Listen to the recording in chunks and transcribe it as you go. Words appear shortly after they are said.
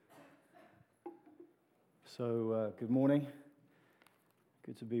Good morning.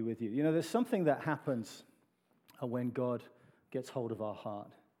 Good to be with you. You know, there's something that happens when God gets hold of our heart.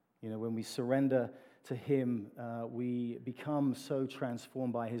 You know, when we surrender to Him, we become so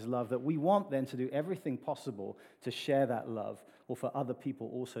transformed by His love that we want then to do everything possible to share that love, or for other people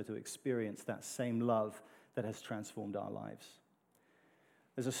also to experience that same love that has transformed our lives.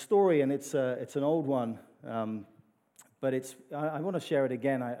 There's a story, and it's an old one, but I want to share it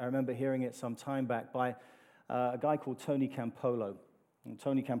again. I remember hearing it some time back by a guy called Tony Campolo. And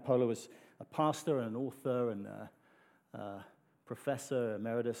Tony Campolo was a pastor and an author and professor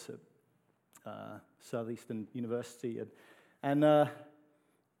emeritus at Southeastern University. And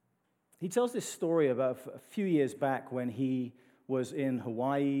he tells this story about a few years back when he was in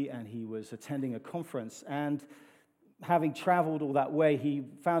Hawaii and he was attending a conference. And having traveled all that way, he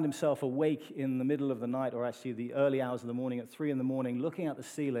found himself awake in the middle of the night, or actually the early hours of the morning, at 3 a.m, looking at the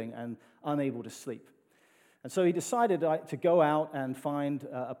ceiling and unable to sleep. And so he decided to go out and find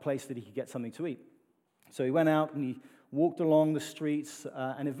a place that he could get something to eat. So he went out and he walked along the streets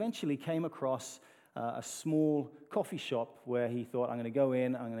and eventually came across a small coffee shop where he thought, I'm going to go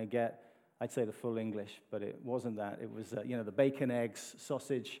in, I'm going to get, I'd say the full English, but it wasn't that. It was, the bacon, eggs,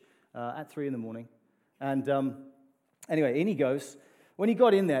 sausage at 3 a.m. And anyway, in he goes. When he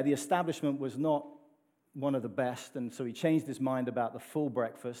got in there, the establishment was not one of the best, and so he changed his mind about the full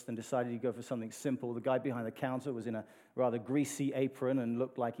breakfast and decided he'd go for something simple. The guy behind the counter was in a rather greasy apron and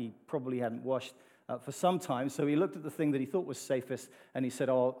looked like he probably hadn't washed for some time, so he looked at the thing that he thought was safest, and he said,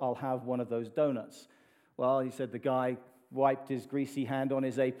 I'll have one of those donuts. Well, he said the guy wiped his greasy hand on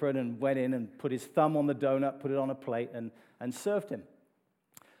his apron and went in and put his thumb on the donut, put it on a plate, and served him.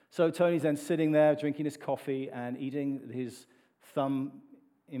 So Tony's then sitting there drinking his coffee and eating his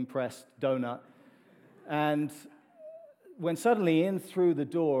thumb-impressed donut. And when suddenly in through the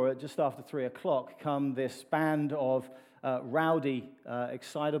door at just after 3 o'clock come this band of rowdy,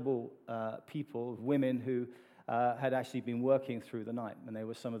 excitable people, women who had actually been working through the night. And they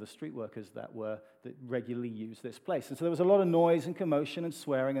were some of the street workers that regularly used this place. And so there was a lot of noise and commotion and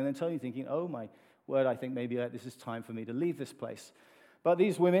swearing. And then Tony thinking, oh my word, I think maybe this is time for me to leave this place. But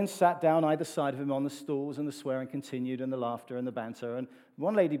these women sat down either side of him on the stools, and the swearing continued, and the laughter and the banter. And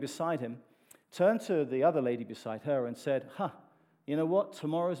one lady beside him turned to the other lady beside her and said, you know what?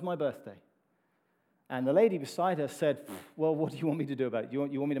 Tomorrow's my birthday. And the lady beside her said, well, what do you want me to do about it? You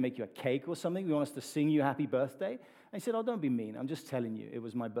want me to make you a cake or something? You want us to sing you happy birthday? And he said, oh, don't be mean. I'm just telling you it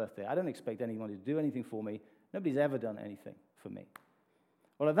was my birthday. I don't expect anyone to do anything for me. Nobody's ever done anything for me.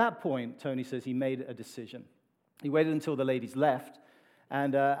 Well, at that point, Tony says he made a decision. He waited until the ladies left.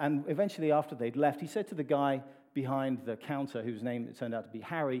 And eventually, after they'd left, he said to the guy behind the counter, whose name it turned out to be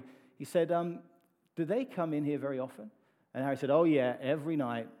Harry, he said, do they come in here very often? And Harry said, oh, yeah, every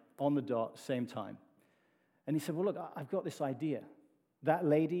night, on the dot, same time. And he said, well, look, I've got this idea. That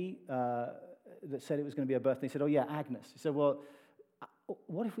lady that said it was going to be her birthday, he said, oh, yeah, Agnes. He said, well,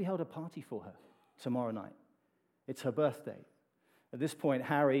 what if we held a party for her tomorrow night? It's her birthday. At this point,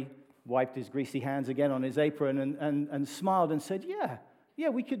 Harry wiped his greasy hands again on his apron and smiled and said, yeah,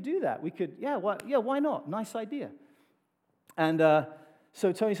 we could do that. Why not? Nice idea. And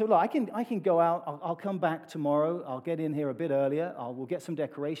so Tony said, look, I can go out. I'll come back tomorrow. I'll get in here a bit earlier. We'll get some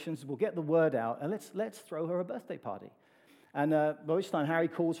decorations. We'll get the word out, and let's throw her a birthday party. And by which time, Harry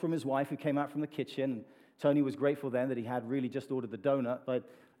calls from his wife, who came out from the kitchen. And Tony was grateful then that he had really just ordered the donut. But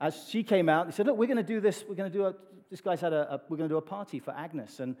as she came out, he said, look, we're going to do this. We're going to do this guy's had we're going to do a party for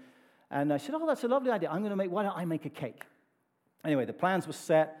Agnes. And I said, oh, that's a lovely idea. Why don't I make a cake? Anyway, the plans were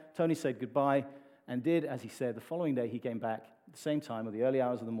set. Tony said goodbye and did, as he said, the following day he came back at the same time, or the early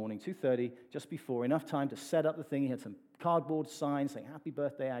hours of the morning, 2:30, just before, enough time to set up the thing. He had some cardboard signs saying, happy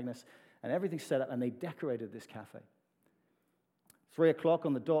birthday, Agnes, and everything set up, and they decorated this cafe. 3 o'clock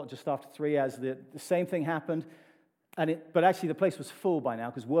on the dot, just after 3, as the same thing happened, but actually the place was full by now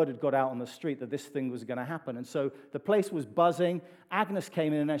because word had got out on the street that this thing was going to happen. And so the place was buzzing. Agnes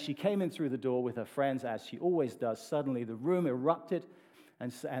came in, and as she came in through the door with her friends, as she always does, suddenly the room erupted,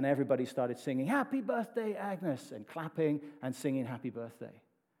 and everybody started singing, happy birthday, Agnes, and clapping and singing happy birthday.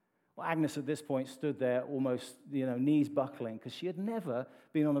 Well, Agnes at this point stood there almost, knees buckling, because she had never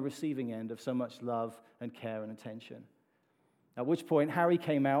been on the receiving end of so much love and care and attention. At which point, Harry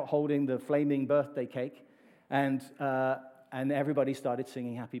came out holding the flaming birthday cake, and everybody started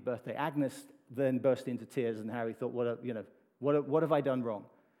singing happy birthday. Agnes then burst into tears, and Harry thought, what have I done wrong?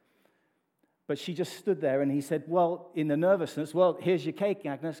 But she just stood there, and he said, well, in the nervousness, well, here's your cake,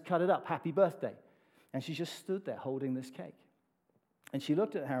 Agnes, cut it up, happy birthday. And she just stood there holding this cake. And she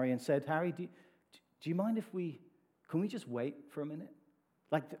looked at Harry and said, Harry, do you mind can we just wait for a minute?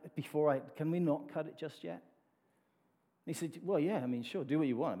 Like, can we not cut it just yet? He said, well, yeah, I mean, sure, do what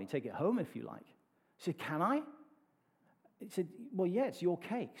you want. I mean, take it home if you like. He said, can I? He said, well, yeah, it's your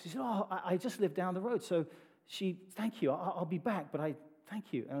cake. She said, oh, I just live down the road. So thank you, I'll be back, but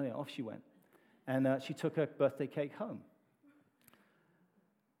thank you. And off she went. And she took her birthday cake home.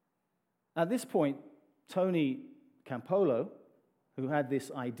 At this point, Tony Campolo, who had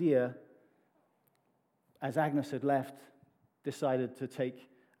this idea, as Agnes had left, decided to take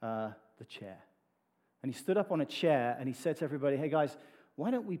the chair. And he stood up on a chair and he said to everybody, hey guys, why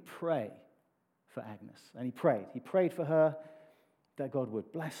don't we pray for Agnes? And he prayed. He prayed for her, that God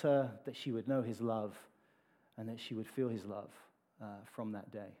would bless her, that she would know his love, and that she would feel his love from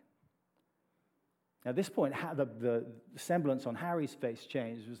that day. At this point, the semblance on Harry's face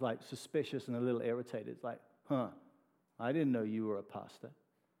changed. It was like suspicious and a little irritated. It's like, I didn't know you were a pastor.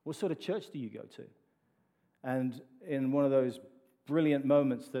 What sort of church do you go to? And in one of those brilliant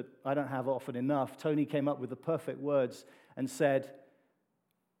moments that I don't have often enough, Tony came up with the perfect words and said,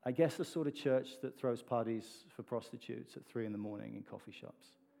 I guess the sort of church that throws parties for prostitutes at 3 a.m. in coffee shops.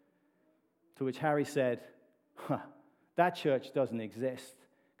 To which Harry said, that church doesn't exist,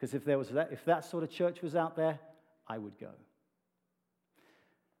 because if that sort of church was out there, I would go.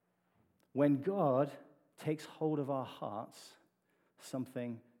 When God takes hold of our hearts,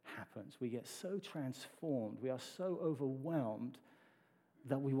 something happens. We get so transformed, we are so overwhelmed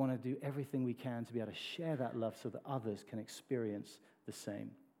that we want to do everything we can to be able to share that love so that others can experience the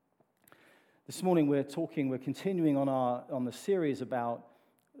same. This morning we're continuing on the series about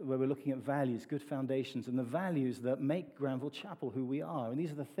where we're looking at values, good foundations, and the values that make Granville Chapel who we are. And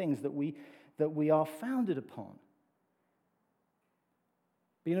these are the things that we are founded upon.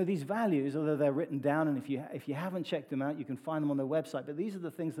 But these values, although they're written down, and if you haven't checked them out, you can find them on their website. But these are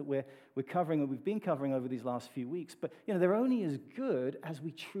the things that we're covering, and we've been covering over these last few weeks. But they're only as good as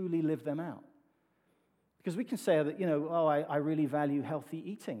we truly live them out. Because we can say that I really value healthy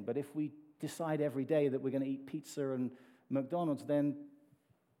eating, but if we decide every day that we're going to eat pizza and McDonald's, then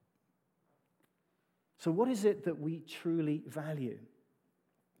so what is it that we truly value?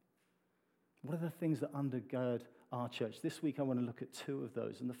 What are the things that undergird our church? This week I want to look at 2 of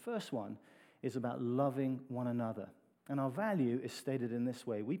those. And the first one is about loving one another. And our value is stated in this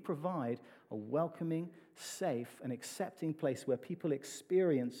way. We provide a welcoming, safe, and accepting place where people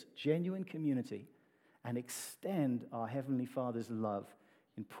experience genuine community and extend our Heavenly Father's love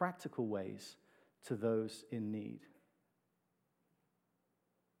in practical ways to those in need.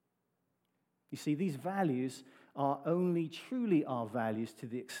 You see, these values are only truly our values to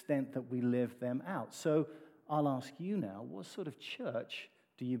the extent that we live them out. So I'll ask you now, what sort of church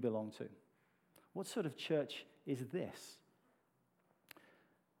do you belong to? What sort of church is this?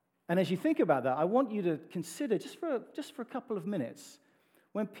 And as you think about that, I want you to consider, just for a couple of minutes,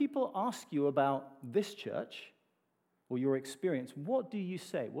 when people ask you about this church or your experience, what do you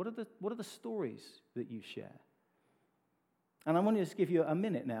say? What are the stories that you share? And I want to just give you a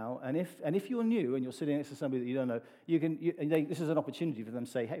minute now, and if you're new and you're sitting next to somebody that you don't know, this is an opportunity for them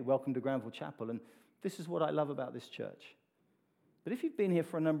to say, hey, welcome to Granville Chapel, and this is what I love about this church. But if you've been here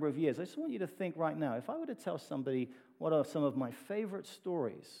for a number of years, I just want you to think right now, if I were to tell somebody what are some of my favorite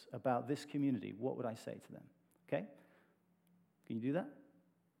stories about this community, what would I say to them? Okay? Can you do that?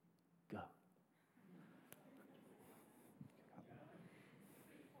 Go.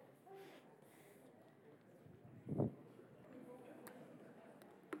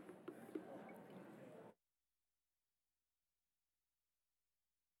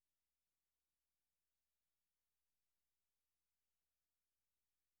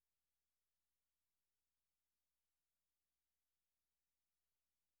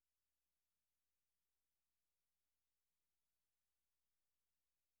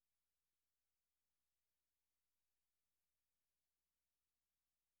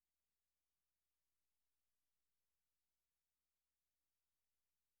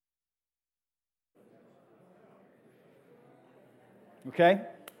 Okay?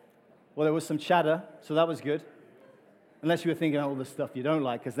 Well, there was some chatter, so that was good. Unless you were thinking all the stuff you don't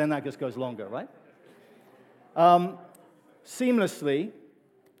like, because then that just goes longer, right? Seamlessly,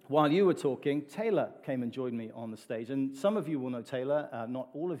 while you were talking, Taylor came and joined me on the stage. And some of you will know Taylor, not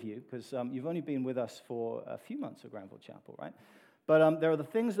all of you, because you've only been with us for a few months at Granville Chapel, right? But there are the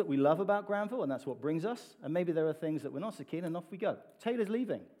things that we love about Granville, and that's what brings us. And maybe there are things that we're not so keen, and off we go. Taylor's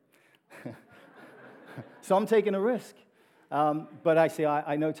leaving. So I'm taking a risk. But actually,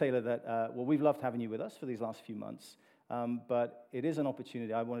 I know, Taylor, that, we've loved having you with us for these last few months. But it is an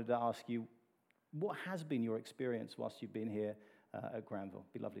opportunity. I wanted to ask you, what has been your experience whilst you've been here at Granville?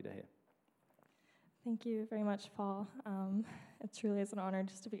 It'd be lovely to hear. Thank you very much, Paul. It truly is an honor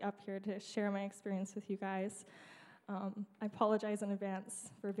just to be up here to share my experience with you guys. I apologize in advance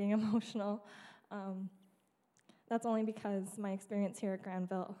for being emotional. That's only because my experience here at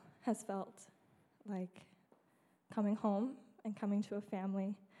Granville has felt like coming home and coming to a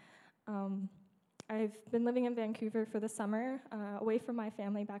family. I've been living in Vancouver for the summer, away from my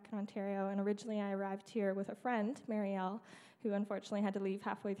family back in Ontario, and originally I arrived here with a friend, Marielle, who unfortunately had to leave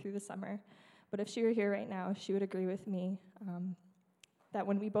halfway through the summer. But if she were here right now, she would agree with me that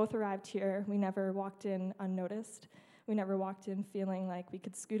when we both arrived here, we never walked in unnoticed. We never walked in feeling like we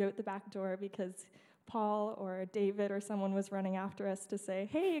could scoot out the back door because Paul or David or someone was running after us to say,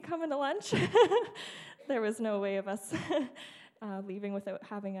 hey, you coming to lunch? There was no way of us leaving without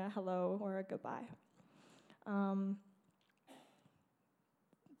having a hello or a goodbye.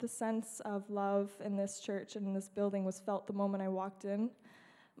 The sense of love in this church and in this building was felt the moment I walked in.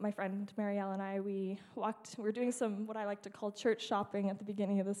 My friend Marielle and I, we were doing some what I like to call church shopping at the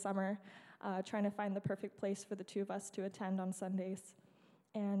beginning of the summer, trying to find the perfect place for the two of us to attend on Sundays.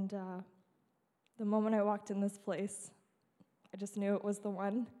 And the moment I walked in this place, I just knew it was the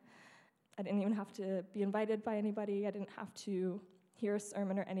one. I didn't even have to be invited by anybody. I didn't have to hear a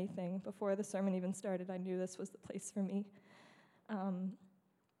sermon or anything. Before the sermon even started, I knew this was the place for me.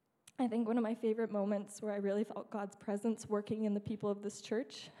 I think one of my favorite moments where I really felt God's presence working in the people of this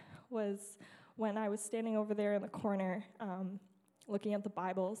church was when I was standing over there in the corner looking at the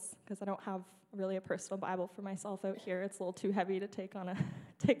Bibles, because I don't have really a personal Bible for myself out here. It's a little too heavy to take on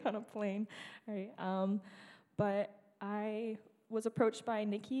a plane, right? But I was approached by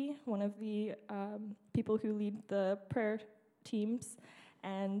Nikki, one of the people who lead the prayer teams,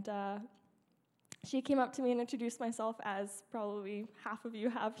 and she came up to me and introduced myself, as probably half of you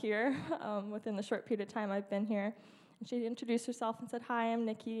have here within the short period of time I've been here. And she introduced herself and said, hi, I'm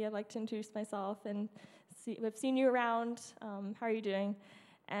Nikki. I'd like to introduce myself, and we've seen you around. How are you doing?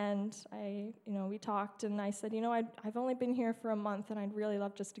 And we talked, and I said, I've only been here for a month, and I'd really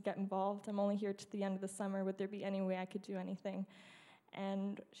love just to get involved. I'm only here to the end of the summer. Would there be any way I could do anything?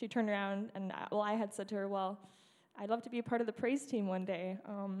 And she turned around, and I had said to her, well, I'd love to be a part of the praise team one day.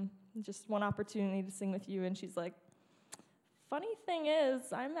 Just one opportunity to sing with you. And she's like, funny thing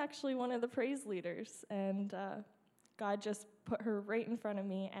is, I'm actually one of the praise leaders. And God just put her right in front of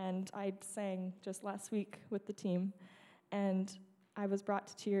me, and I sang just last week with the team. And I was brought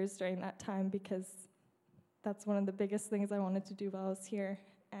to tears during that time because that's one of the biggest things I wanted to do while I was here.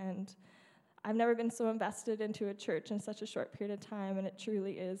 And I've never been so invested into a church in such a short period of time, and it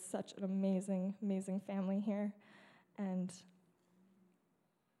truly is such an amazing, amazing family here. And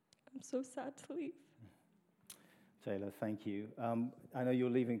I'm so sad to leave. Taylor, thank you. I know you're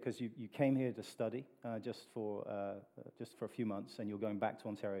leaving because you came here to study just for a few months, and you're going back to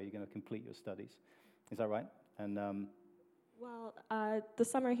Ontario. You're going to complete your studies. Is that right? And well, the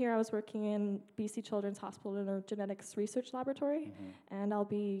summer here I was working in BC Children's Hospital in a genetics research laboratory, and I'll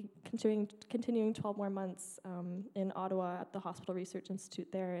be continuing 12 more months in Ottawa at the Hospital Research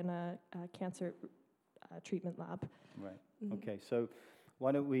Institute there in a cancer treatment lab. Right. Mm-hmm. Okay. So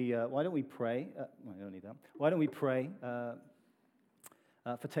why don't we pray? I don't need that. Why don't we pray for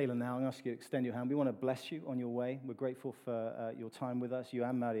Taylor now? I'm going to ask you to extend your hand. We want to bless you on your way. We're grateful for your time with us, you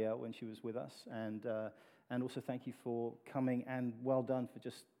and Marielle when she was with us, and also thank you for coming, and well done for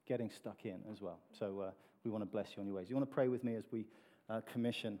just getting stuck in as well. So we want to bless you on your ways. You want to pray with me as we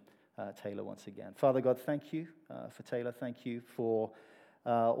commission Taylor once again. Father God, thank you for Taylor. Thank you for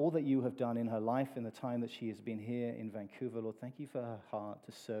all that you have done in her life in the time that she has been here in Vancouver. Lord, thank you for her heart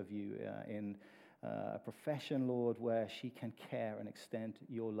to serve you in a profession, Lord, where she can care and extend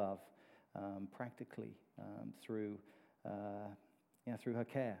your love practically through her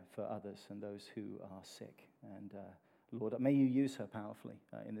care for others and those who are sick. And Lord, may you use her powerfully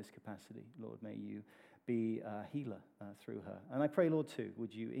in this capacity. Lord, may you be a healer through her. And I pray, Lord, too,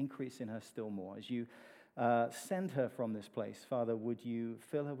 would you increase in her still more as you send her from this place. Father, would you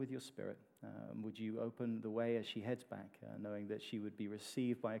fill her with your spirit? Would you open the way as she heads back, knowing that she would be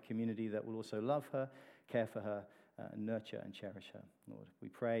received by a community that will also love her, care for her, nurture and cherish her. Lord, we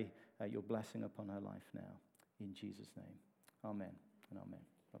pray your blessing upon her life now. In Jesus' name, amen and amen.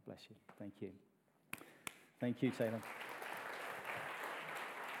 God bless you. Thank you. Thank you, Taylor.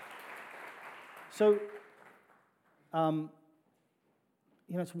 So,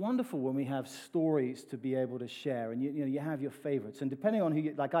 it's wonderful when we have stories to be able to share, and you have your favorites. And depending on who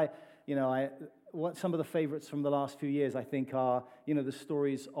what some of the favorites from the last few years, I think, are the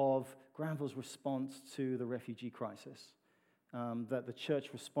stories of Granville's response to the refugee crisis. That the church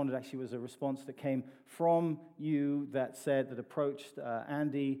responded actually was a response that came from you that approached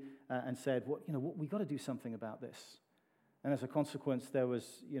Andy and said, we've got to do something about this. And as a consequence, there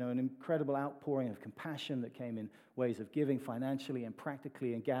was, an incredible outpouring of compassion that came in ways of giving financially and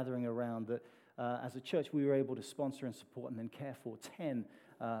practically and gathering around that as a church we were able to sponsor and support and then care for 10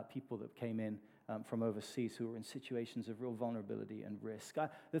 people that came in from overseas who were in situations of real vulnerability and risk.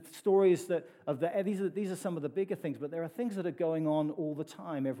 The stories these are some of the bigger things, but there are things that are going on all the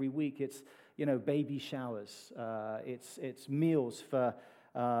time, every week. It's, baby showers. It's meals for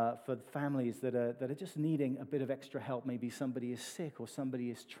families that are just needing a bit of extra help. Maybe somebody is sick or somebody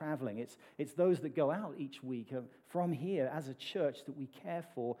is traveling. It's those that go out each week from here as a church that we care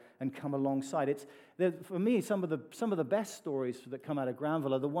for and come alongside. For me, some of the best stories that come out of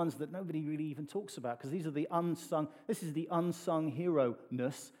Granville are the ones that nobody really even talks about, because these are the unsung. This is the unsung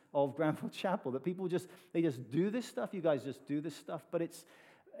hero-ness of Granville Chapel, that people just do this stuff. You guys just do this stuff, but it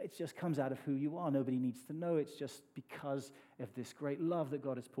just comes out of who you are. Nobody needs to know. It's just because of this great love that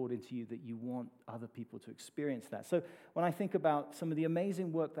God has poured into you that you want other people to experience that. So when I think about some of the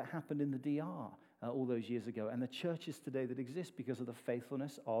amazing work that happened in the DR all those years ago, and the churches today that exist because of the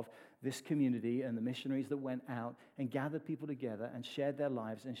faithfulness of this community and the missionaries that went out and gathered people together and shared their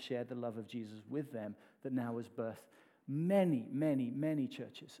lives and shared the love of Jesus with them, that now has birthed many, many, many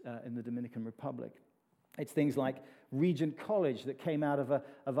churches in the Dominican Republic. It's things like Regent College that came out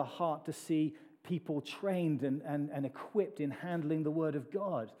of a heart to see people trained and equipped in handling the Word of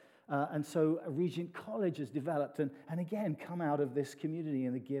God. And so Regent College has developed and again come out of this community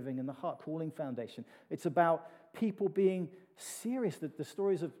and the giving and the Heart Calling Foundation. It's about people being serious, that the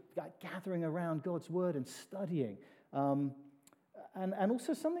stories of gathering around God's Word and studying. And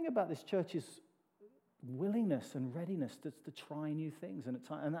also something about this church's willingness and readiness to try new things.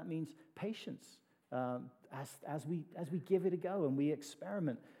 And that means patience. As we give it a go and we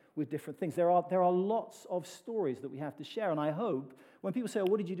experiment with different things. There are lots of stories that we have to share, and I hope when people say, "Oh,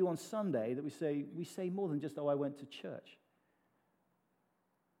 what did you do on Sunday?" that we say more than just, "Oh, I went to church."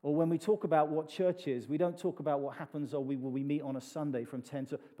 Or when we talk about what church is, we don't talk about what happens or we meet on a Sunday from 10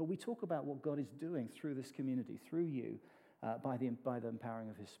 to, but we talk about what God is doing through this community, through you, by the empowering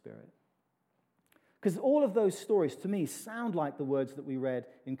of His Spirit. Because all of those stories, to me, sound like the words that we read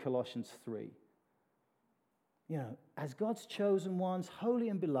in Colossians 3. As God's chosen ones, holy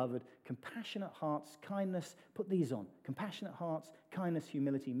and beloved, compassionate hearts, kindness, put these on. Compassionate hearts, kindness,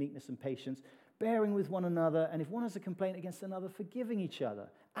 humility, meekness, and patience, bearing with one another, and if one has a complaint against another, forgiving each other,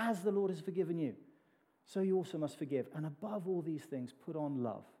 as the Lord has forgiven you. So you also must forgive. And above all these things, put on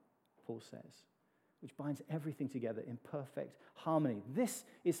love, Paul says, which binds everything together in perfect harmony. This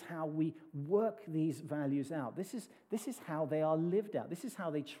is how we work these values out. This is how they are lived out. This is how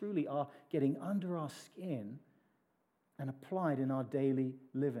they truly are getting under our skin and applied in our daily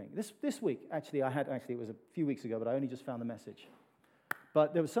living. This week, it was a few weeks ago, but I only just found the message.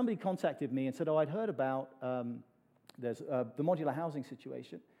 But there was somebody contacted me and said, I'd heard about the modular housing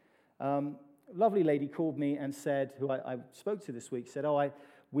situation. Lovely lady called me and said, who I spoke to this week, said,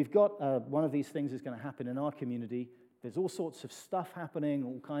 we've got one of these things is going to happen in our community. There's all sorts of stuff happening,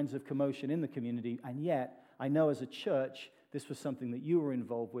 all kinds of commotion in the community, and yet I know as a church this was something that you were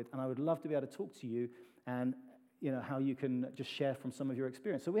involved with, and I would love to be able to talk to you and how you can just share from some of your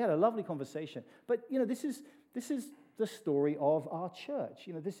experience. So we had a lovely conversation. But, this is the story of our church.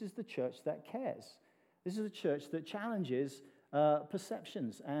 This is the church that cares. This is a church that challenges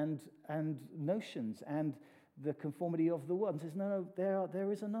perceptions and notions and the conformity of the world and says, no,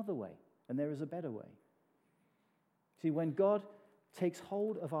 there is another way, and there is a better way. See, when God takes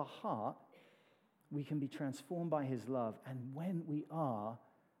hold of our heart, we can be transformed by His love. And when we are,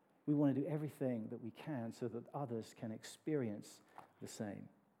 we want to do everything that we can so that others can experience the same.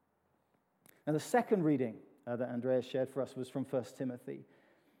 And the second reading that Andreas shared for us was from 1 Timothy,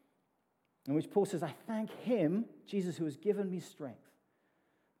 in which Paul says, I thank Him, Jesus, who has given me strength,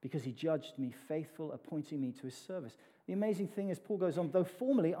 because He judged me faithful, appointing me to His service. The amazing thing is, Paul goes on, though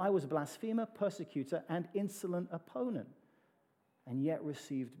formerly I was a blasphemer, persecutor, and insolent opponent, and yet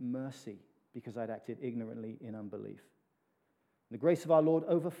received mercy because I'd acted ignorantly in unbelief. The grace of our Lord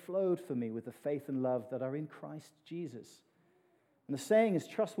overflowed for me with the faith and love that are in Christ Jesus. And the saying is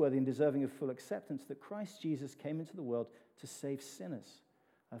trustworthy and deserving of full acceptance, that Christ Jesus came into the world to save sinners,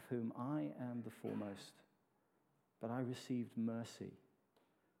 of whom I am the foremost. But I received mercy.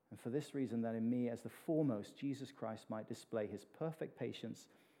 And for this reason, that in me as the foremost, Jesus Christ might display His perfect patience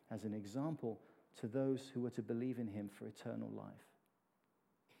as an example to those who are to believe in Him for eternal life.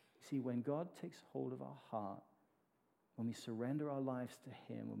 See, when God takes hold of our heart, when we surrender our lives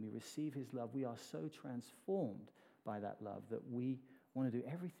to Him, when we receive His love, we are so transformed by that love that we want to do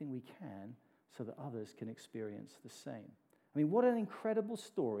everything we can so that others can experience the same. I mean, what an incredible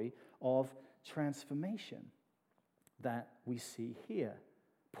story of transformation that we see here.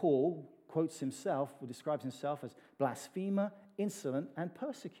 Paul quotes himself, or describes himself as blasphemer, insolent, and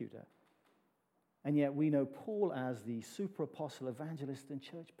persecutor. And yet we know Paul as the super apostle, evangelist, and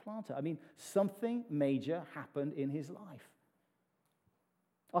church planter. I mean, something major happened in his life.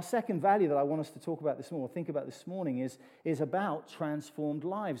 Our second value that I want us to talk about this morning, or think about this morning, is about transformed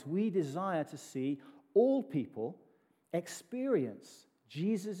lives. We desire to see all people experience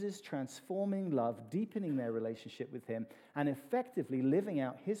Jesus' transforming love, deepening their relationship with him, and effectively living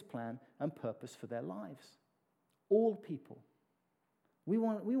out his plan and purpose for their lives. All people. We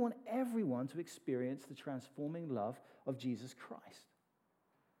want everyone to experience the transforming love of Jesus Christ.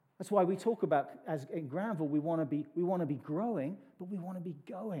 That's why we talk about, as in Granville, we want to be growing, but we want to be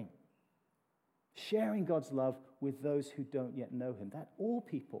going. Sharing God's love with those who don't yet know him, that all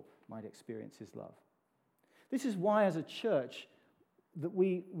people might experience his love. This is why, as a church, that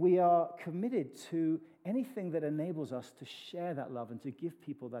we are committed to anything that enables us to share that love and to give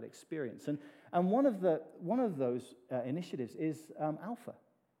people that experience. And one of those initiatives is Alpha.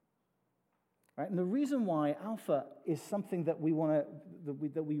 Right? And the reason why Alpha is something that we want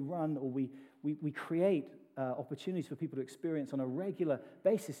that we run, or we create opportunities for people to experience on a regular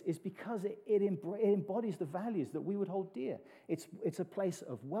basis, is because it embodies the values that we would hold dear. It's a place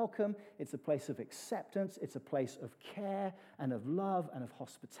of welcome, it's a place of acceptance, it's a place of care and of love and of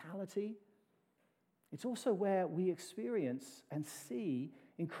hospitality. It's also where we experience and see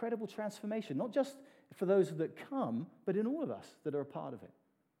incredible transformation, not just for those that come, but in all of us that are a part of it.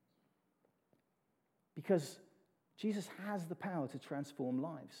 Because Jesus has the power to transform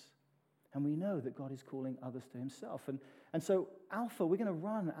lives. And we know that God is calling others to himself. And so Alpha, we're going to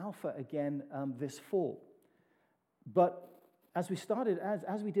run Alpha again this fall. But as we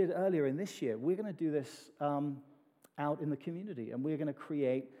did earlier in this year, we're going to do this out in the community. And we're going to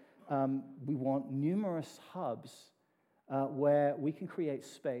create, we want numerous hubs where we can create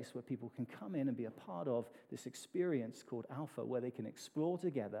space where people can come in and be a part of this experience called Alpha, where they can explore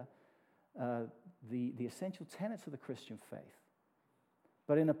together the essential tenets of the Christian faith.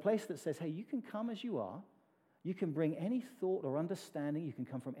 But in a place that says, hey, you can come as you are, you can bring any thought or understanding, you can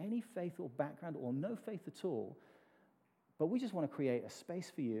come from any faith or background or no faith at all, but we just want to create a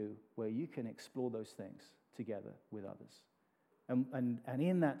space for you where you can explore those things together with others. And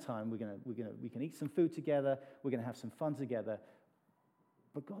in that time, we can eat some food together, we're going to have some fun together.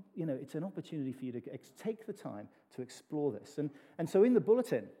 But God, it's an opportunity for you to take the time to explore this. And so in the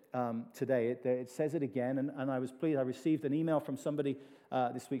bulletin today, it says it again, and I was pleased. I received an email from somebody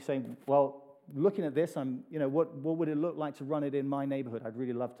this week saying, well, looking at this, what would it look like to run it in my neighborhood? I'd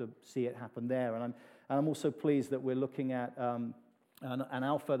really love to see it happen there. And I'm also pleased that we're looking at an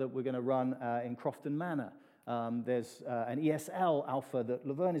Alpha that we're going to run in Crofton Manor. There's an ESL Alpha that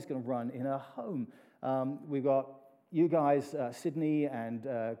Laverne is going to run in her home. We've got you guys, Sydney and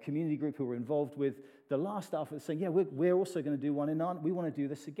community group who were involved with the last Alpha, saying, yeah, we're also going to do one in Arnhem. We want to do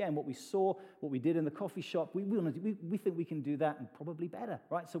this again. What we saw, what we did in the coffee shop, we think we can do that and probably better,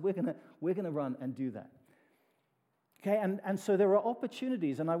 right? So we're going to run and do that. Okay, and so there are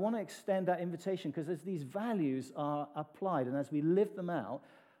opportunities, and I want to extend that invitation because as these values are applied and as we live them out,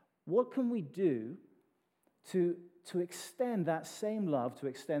 what can we do to extend that same love, to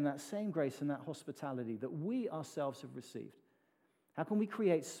extend that same grace and that hospitality that we ourselves have received? How can we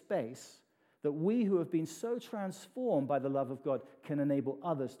create space that we who have been so transformed by the love of God can enable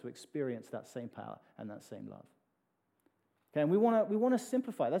others to experience that same power and that same love? Okay, and we want to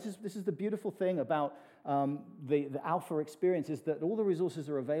simplify. This is the beautiful thing about the Alpha experience, is that all the resources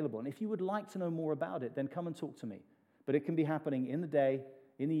are available. And if you would like to know more about it, then come and talk to me. But it can be happening in the day,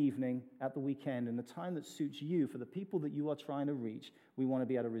 in the evening, at the weekend, in the time that suits you. For the people that you are trying to reach, we want to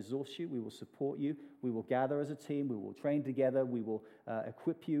be able to resource you. We will support you. We will gather as a team. We will train together. We will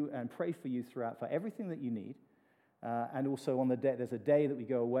equip you and pray for you throughout for everything that you need. And also on the day, there's a day that we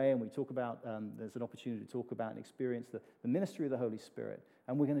go away and we talk about, there's an opportunity to talk about and experience the ministry of the Holy Spirit.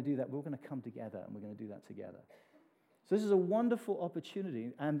 And we're going to do that. We're going to come together and we're going to do that together. So this is a wonderful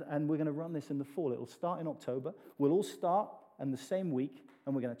opportunity, and we're going to run this in the fall. It will start in October. We'll all start in the same week,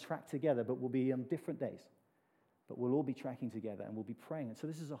 and we're going to track together, but we'll be on different days. But we'll all be tracking together, and we'll be praying. And so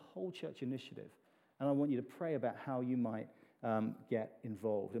this is a whole church initiative, and I want you to pray about how you might get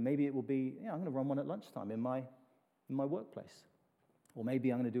involved. And maybe it will be, I'm going to run one at lunchtime in my workplace. Or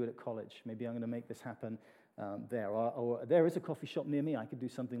maybe I'm going to do it at college. Maybe I'm going to make this happen there. Or there is a coffee shop near me. I could do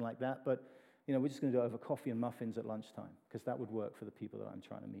something like that, but we're just going to do it over coffee and muffins at lunchtime, because that would work for the people that I'm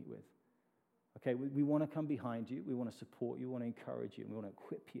trying to meet with. Okay, we want to come behind you. We want to support you. We want to encourage you. We want to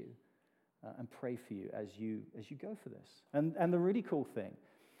equip you and pray for you as you go for this. And the really cool thing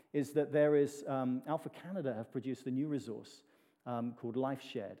is that there is, Alpha Canada have produced a new resource called Life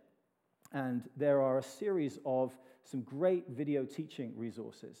Shared. And there are a series of some great video teaching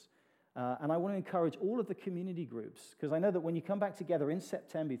resources. And I want to encourage all of the community groups, because I know that when you come back together in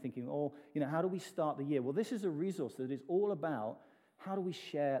September, you're thinking, how do we start the year? Well, this is a resource that is all about how do we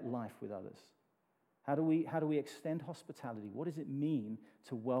share life with others? How do we extend hospitality? What does it mean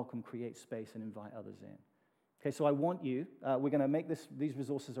to welcome, create space, and invite others in? Okay, so I want you, we're going to make these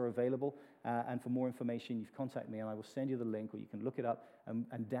resources are available, and for more information, you can contact me, and I will send you the link, or you can look it up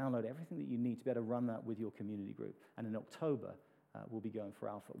and download everything that you need to be able to run that with your community group. And in October, we'll be going for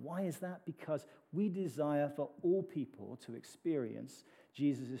Alpha. Why is that? Because we desire for all people to experience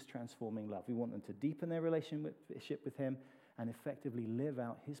Jesus' transforming love. We want them to deepen their relationship with him and effectively live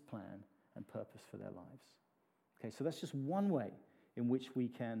out his plan and purpose for their lives. Okay, so that's just one way in which we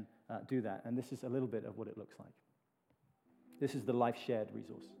can do that, and this is a little bit of what it looks like. This is the Life Shared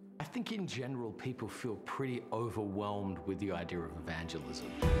resource. I think in general, people feel pretty overwhelmed with the idea of evangelism.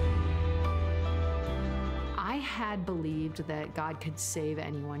 I had believed that God could save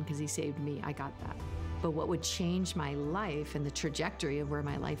anyone because he saved me. I got that. But what would change my life and the trajectory of where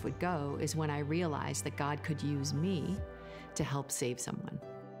my life would go is when I realized that God could use me to help save someone.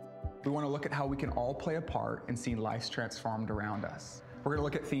 We want to look at how we can all play a part in seeing lives transformed around us. We're going to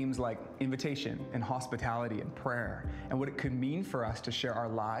look at themes like invitation and hospitality and prayer, and what it could mean for us to share our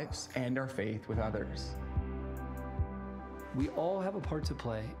lives and our faith with others. We all have a part to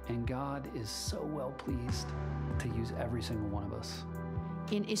play, and God is so well pleased to use every single one of us.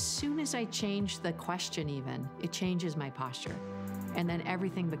 And as soon as I change the question even, it changes my posture. And then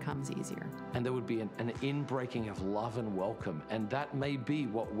everything becomes easier. And there would be an inbreaking of love and welcome. And that may be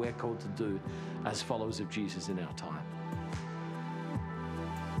what we're called to do as followers of Jesus in our time.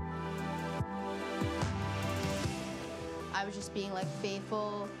 I was just being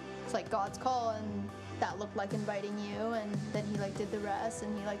faithful. It's God's call, and that looked like inviting you, and then he did the rest,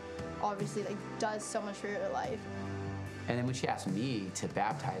 and he obviously does so much for your life. And then when she asked me to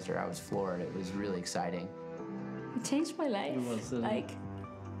baptize her, I was floored. It was really exciting. It changed my life.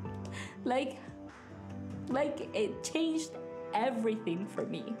 It changed everything for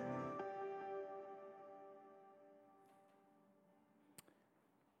me.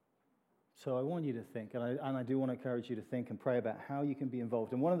 So I want you to think, and I do want to encourage you to think and pray about how you can be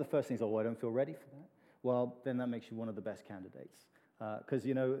involved. And one of the first things, I don't feel ready for that. Well, then that makes you one of the best candidates. Because,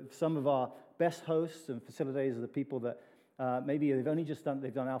 some of our best hosts and facilitators are the people that maybe they've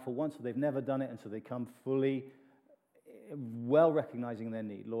done Alpha once, or they've never done it, and so they come fully, well recognizing their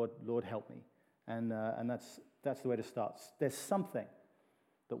need. Lord, help me. And that's the way to start. There's something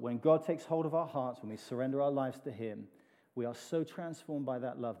that when God takes hold of our hearts, when we surrender our lives to him, we are so transformed by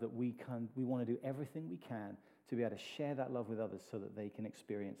that love that we want to do everything we can to be able to share that love with others so that they can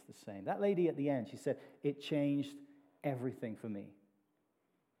experience the same. That lady at the end, she said, it changed everything for me.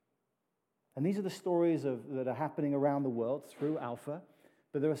 And these are the stories that are happening around the world through Alpha,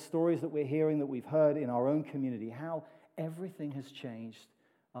 but there are stories that we're hearing, that we've heard in our own community, how everything has changed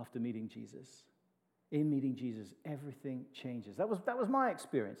after meeting Jesus. In meeting Jesus, everything changes. That was my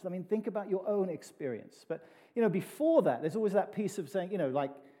experience. I mean, think about your own experience. But, before that, there's always that piece of saying,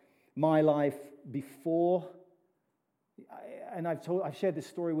 my life before. And I've shared this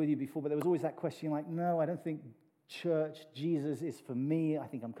story with you before, but there was always that question no, I don't think church, Jesus is for me. I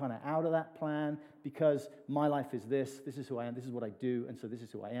think I'm kind of out of that plan because my life is this. This is who I am. This is what I do. And so this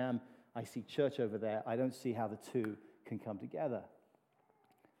is who I am. I see church over there. I don't see how the two can come together.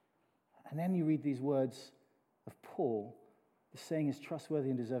 And then you read these words of Paul. The saying is trustworthy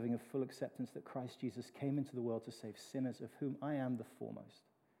and deserving of full acceptance that Christ Jesus came into the world to save sinners, of whom I am the foremost.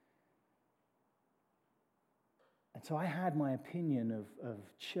 And so I had my opinion of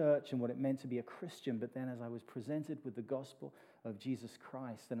church and what it meant to be a Christian, but then as I was presented with the gospel of Jesus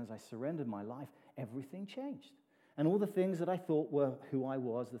Christ, and as I surrendered my life, everything changed. And all the things that I thought were who I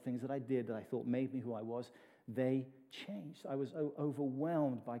was, the things that I did that I thought made me who I was, they changed. I was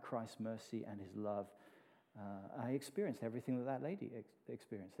overwhelmed by Christ's mercy and his love. I experienced everything that lady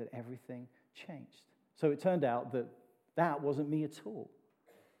experienced, that everything changed. So it turned out that wasn't me at all.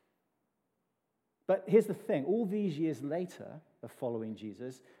 But here's the thing, all these years later of following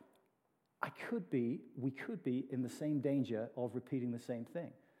Jesus, we could be in the same danger of repeating the same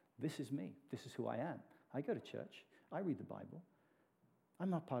thing. This is me. This is who I am. I go to church. I read the Bible. I'm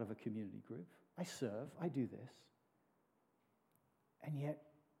not part of a community group. I serve. I do this. And yet,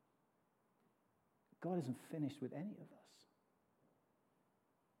 God isn't finished with any of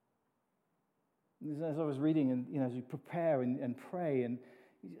us. As I was reading, and as we prepare and pray, and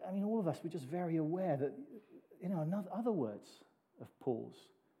I mean, all of us, we're just very aware that, other words of Paul's.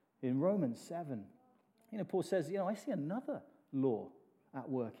 In Romans 7, Paul says, I see another law at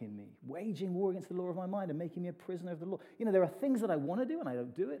work in me, waging war against the law of my mind and making me a prisoner of the law. There are things that I want to do and I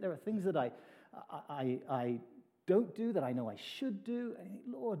don't do it. There are things that I don't do that I know I should do. And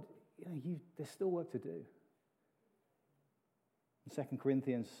Lord, there's still work to do. In 2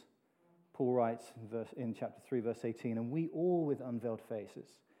 Corinthians, Paul writes in chapter 3, verse 18, and we all with unveiled faces,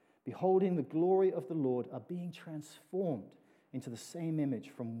 beholding the glory of the Lord, are being transformed into the same image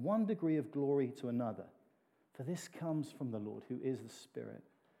from one degree of glory to another. For this comes from the Lord, who is the Spirit.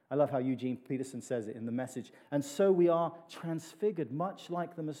 I love how Eugene Peterson says it in the Message. And so we are transfigured, much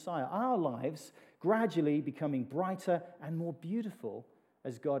like the Messiah. Our lives gradually becoming brighter and more beautiful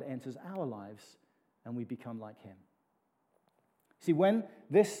as God enters our lives and we become like him. See, when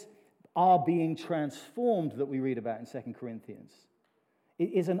this are being transformed that we read about in 2 Corinthians,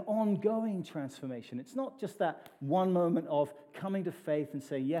 it is an ongoing transformation. It's not just that one moment of coming to faith and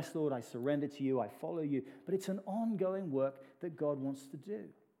saying, yes, Lord, I surrender to you, I follow you, but it's an ongoing work that God wants to do.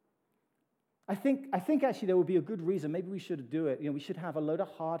 I think actually there would be a good reason, maybe we should do it, we should have a load of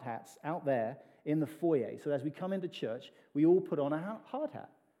hard hats out there in the foyer, so as we come into church, we all put on a hard hat,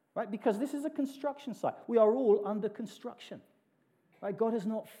 right? Because this is a construction site. We are all under construction, right? God has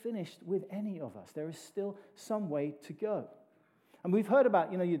not finished with any of us. There is still some way to go. And we've heard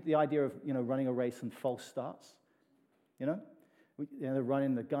about, the idea of, running a race and false starts. They're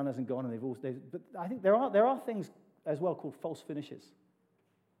running, the gun hasn't gone, and but I think there are things as well called false finishes.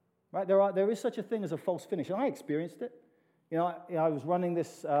 Right? There is such a thing as a false finish, and I experienced it. I was running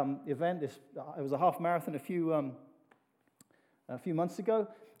this event. It was a half marathon a few months ago,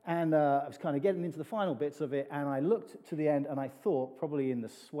 and I was kind of getting into the final bits of it, and I looked to the end, and I thought, probably in the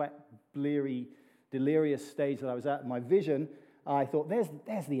sweat, bleary, delirious stage that I was at, my vision, I thought,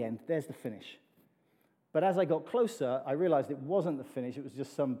 there's the end, there's the finish. But as I got closer, I realized it wasn't the finish. It was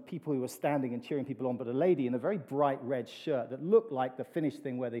just some people who were standing and cheering people on, but a lady in a very bright red shirt that looked like the finish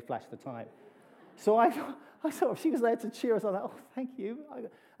thing where they flashed the time. So I thought she was there to cheer us on. Oh, thank you.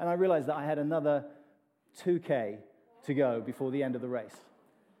 And I realized that I had another 2K to go before the end of the race.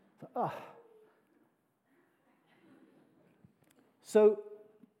 So,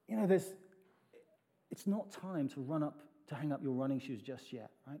 it's not time to hang up your running shoes just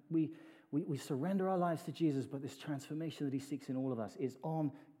yet, right? We surrender our lives to Jesus, but this transformation that he seeks in all of us is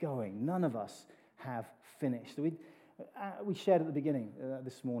ongoing. None of us have finished. We shared at the beginning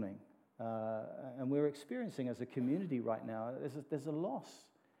this morning, and we're experiencing as a community right now, there's a loss.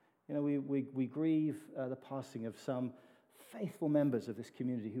 We grieve the passing of some faithful members of this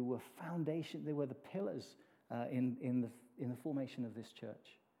community who were they were the pillars in the formation of this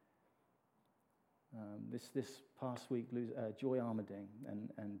church. This past week, Joy Armading,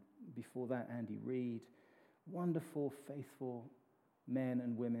 and before that, Andy Reid, wonderful, faithful men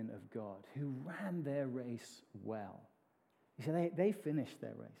and women of God who ran their race well. You see, they finished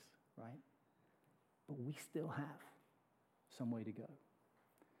their race, right? But we still have some way to go.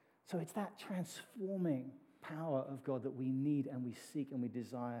 So it's that transforming power of God that we need and we seek and we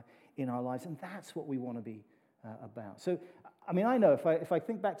desire in our lives, and that's what we want to be about. So, I know if I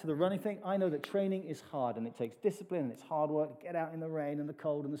think back to the running thing, I know that training is hard and it takes discipline and it's hard work to get out in the rain and the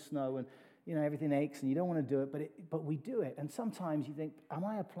cold and the snow and everything aches and you don't want to do it, but we do it. And sometimes you think, am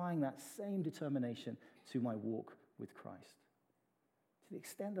I applying that same determination to my walk with Christ? To the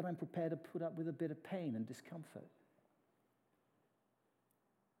extent that I'm prepared to put up with a bit of pain and discomfort.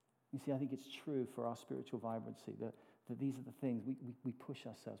 You see, I think it's true for our spiritual vibrancy that these are the things we push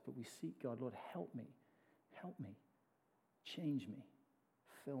ourselves, but we seek God, Lord, help me, change me,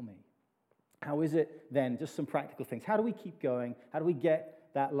 fill me. How is it then? Just some practical things. How do we keep going? How do we get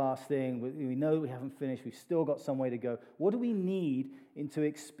that last thing? We know we haven't finished. We've still got some way to go. What do we need to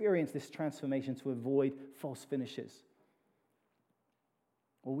experience this transformation to avoid false finishes?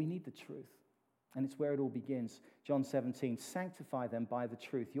 Well, we need the truth. And it's where it all begins. John 17, sanctify them by the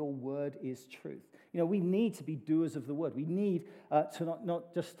truth. Your word is truth. We need to be doers of the word. We need to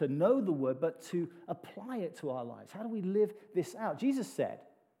not just to know the word, but to apply it to our lives. How do we live this out? Jesus said,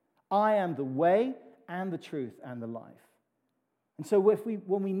 I am the way and the truth and the life. And so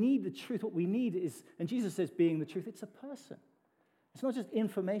when we need the truth, what we need is, and Jesus says being the truth, it's a person. It's not just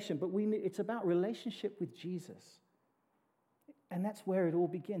information, but it's about relationship with Jesus. And that's where it all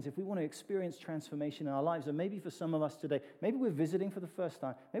begins. If we want to experience transformation in our lives, and maybe for some of us today, maybe we're visiting for the first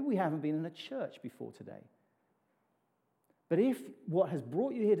time, maybe we haven't been in a church before today. But if what has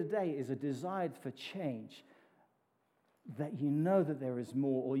brought you here today is a desire for change, that you know that there is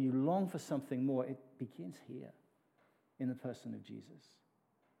more, or you long for something more, it begins here in the person of Jesus.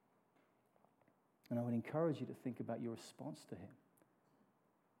 And I would encourage you to think about your response to him.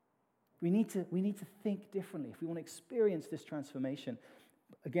 We need to think differently if we want to experience this transformation.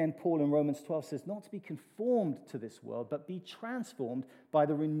 Again, Paul in Romans 12 says, not to be conformed to this world, but be transformed by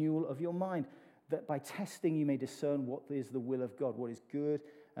the renewal of your mind, that by testing you may discern what is the will of God, what is good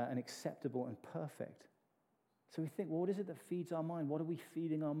and acceptable and perfect. So we think, well, what is it that feeds our mind? What are we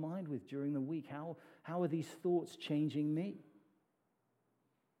feeding our mind with during the week? How are these thoughts changing me?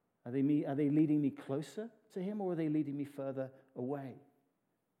 Are they leading me closer to him, or are they leading me further away?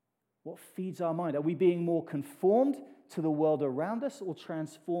 What feeds our mind? Are we being more conformed to the world around us or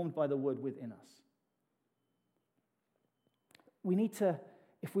transformed by the word within us? We need to,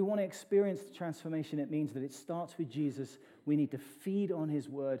 if we want to experience the transformation, it means that it starts with Jesus. We need to feed on his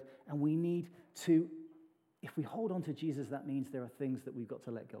word, and we need to, if we hold on to Jesus, that means there are things that we've got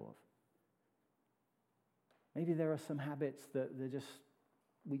to let go of. Maybe there are some habits that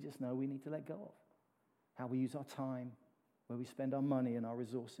we just know we need to let go of. How we use our time, where we spend our money and our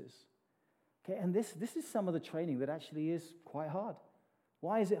resources. Okay, and this is some of the training that actually is quite hard.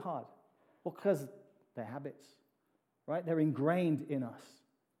 Why is it hard? Well, because they're habits, right? They're ingrained in us.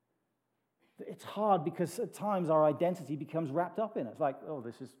 It's hard because at times our identity becomes wrapped up in us. Like, oh,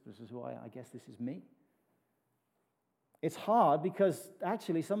 this is who I guess this is me. It's hard because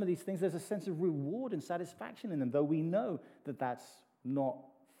actually some of these things, there's a sense of reward and satisfaction in them, though we know that that's not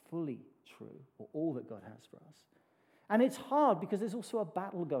fully true or all that God has for us. And it's hard because there's also a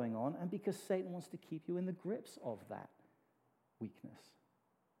battle going on, and because Satan wants to keep you in the grips of that weakness.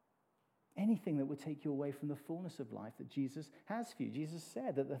 Anything that would take you away from the fullness of life that Jesus has for you. Jesus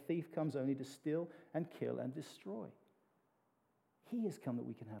said that the thief comes only to steal and kill and destroy. He has come that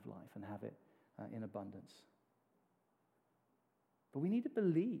we can have life and have it in abundance. But we need to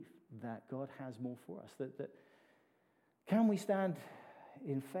believe that God has more for us. That can we stand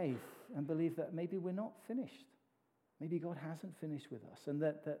in faith and believe that maybe we're not finished? Maybe God hasn't finished with us, and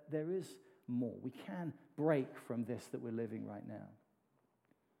that there is more. We can break from this that we're living right now.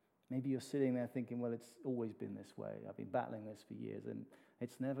 Maybe you're sitting there thinking, well, it's always been this way. I've been battling this for years, and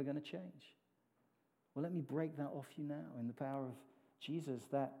it's never going to change. Well, let me break that off you now in the power of Jesus,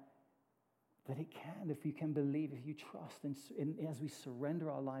 that it can, if you can believe, if you trust, and as we surrender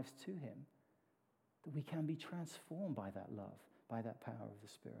our lives to him, that we can be transformed by that love, by that power of the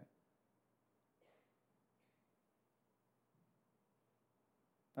Spirit.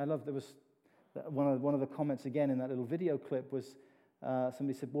 I love, there was one of the comments again in that little video clip was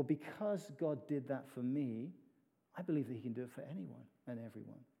somebody said, well, because God did that for me, I believe that he can do it for anyone and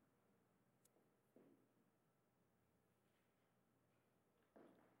everyone.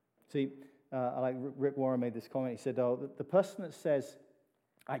 See, I like Rick Warren made this comment. He said, oh, the person that says,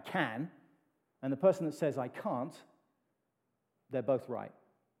 I can, and the person that says, I can't, they're both right.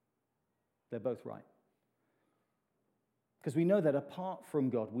 They're both right. Because we know that apart from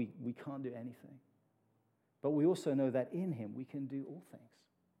God, we can't do anything. But we also know that in him, we can do all things.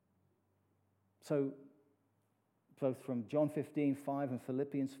 So, both from John 15:5 and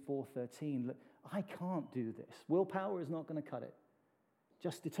Philippians 4:13, I can't do this. Willpower is not going to cut it.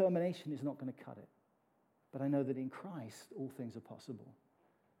 Just determination is not going to cut it. But I know that in Christ, all things are possible.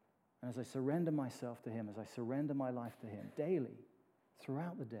 And as I surrender myself to him, as I surrender my life to him daily,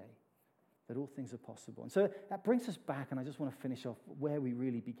 throughout the day, that all things are possible. And so that brings us back, and I just want to finish off where we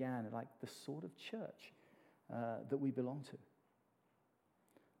really began, like the sort of church that we belong to.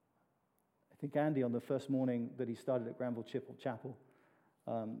 I think Andy, on the first morning that he started at Granville Chapel,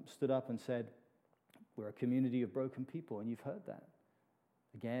 stood up and said, we're a community of broken people, and you've heard that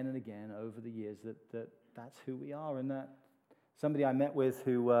again and again over the years, that's who we are. And that somebody I met with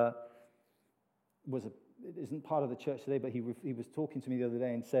who isn't part of the church today, but he was talking to me the other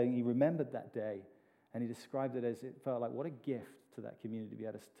day and saying he remembered that day, and he described it as it felt like what a gift to that community to be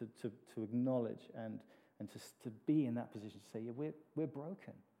able to acknowledge and to be in that position to say, yeah, we're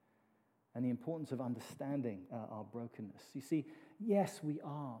broken, and the importance of understanding our brokenness. You see, yes, we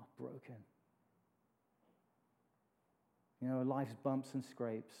are broken. You know, life's bumps and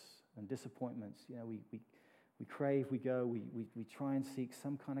scrapes and disappointments. You know, we crave, we go, we try and seek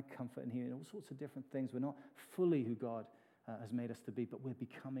some kind of comfort and healing, all sorts of different things. We're not fully who God has made us to be, but we're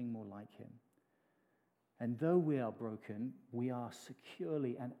becoming more like him. And though we are broken, we are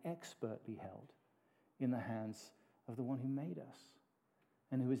securely and expertly held in the hands of the one who made us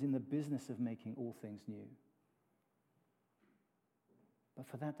and who is in the business of making all things new. But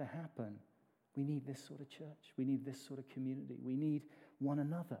for that to happen, we need this sort of church. We need this sort of community. We need one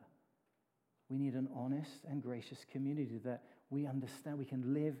another. We need an honest and gracious community that we understand we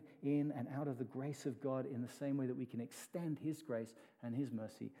can live in and out of the grace of God in the same way that we can extend his grace and his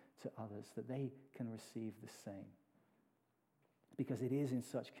mercy to others, that they can receive the same. Because it is in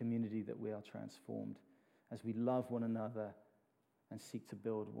such community that we are transformed as we love one another and seek to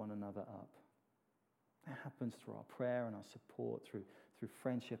build one another up. That happens through our prayer and our support, through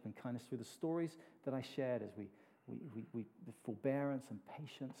friendship and kindness, through the stories that I shared as we the forbearance and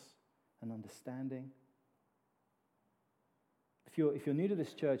patience and understanding. If you're new to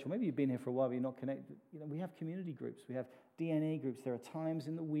this church, or maybe you've been here for a while but you're not connected, we have community groups, we have DNA groups. There are times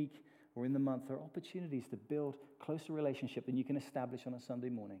in the week or in the month, there are opportunities to build closer relationship than you can establish on a Sunday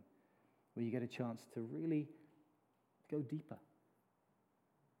morning, where you get a chance to really go deeper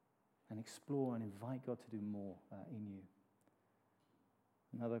and explore and invite God to do more in you.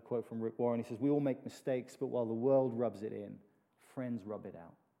 Another quote from Rick Warren, he says, "We all make mistakes, but while the world rubs it in, friends rub it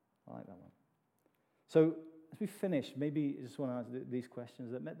out." I like that one. So as we finish, maybe I just want to answer these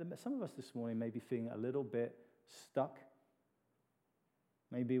questions. That some of us this morning may be feeling a little bit stuck.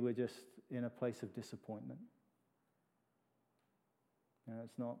 Maybe we're just in a place of disappointment. I'm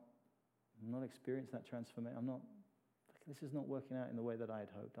not experiencing that transformation. This is not working out in the way that I had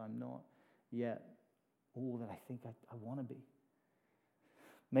hoped. I'm not yet all that I think I want to be.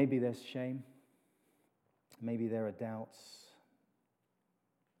 Maybe there's shame. Maybe there are doubts.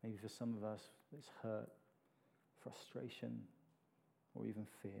 Maybe for some of us, it's hurt, frustration, or even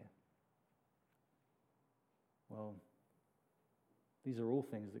fear. Well, these are all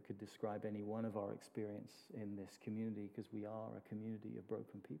things that could describe any one of our experience in this community, because we are a community of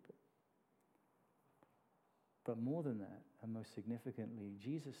broken people. But more than that, and most significantly,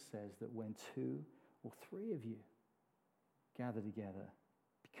 Jesus says that when 2 or 3 of you gather together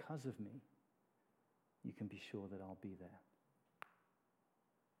because of me, you can be sure that I'll be there.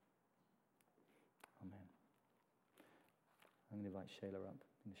 Amen. I'm going to invite Shayla up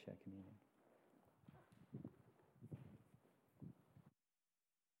and share communion.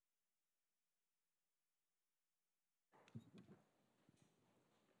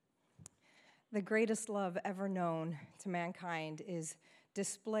 The greatest love ever known to mankind is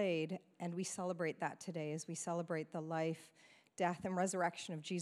displayed, and we celebrate that today as we celebrate the life, death, and resurrection of Jesus.